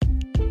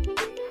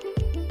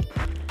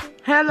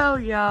Hello,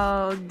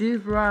 y'all.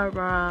 This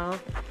Rah.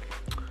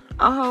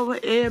 I hope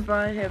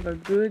everybody have a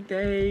good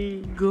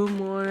day, good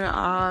morning,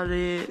 all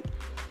that,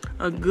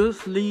 a good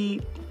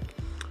sleep.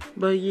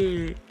 But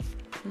yeah,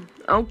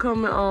 I'm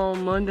coming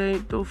on Monday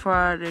through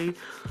Friday,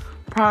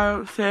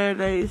 probably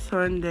Saturday,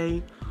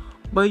 Sunday.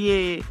 But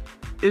yeah,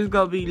 it's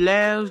gonna be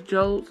laughs,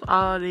 jokes,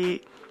 all that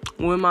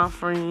with my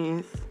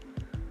friends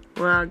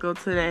when I go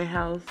to that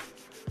house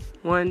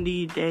one of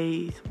these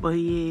days. But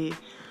yeah,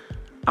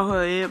 I hope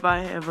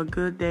everybody have a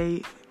good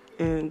day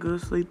and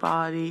good sleep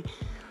all day.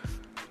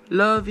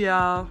 Love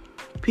y'all.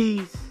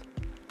 Peace.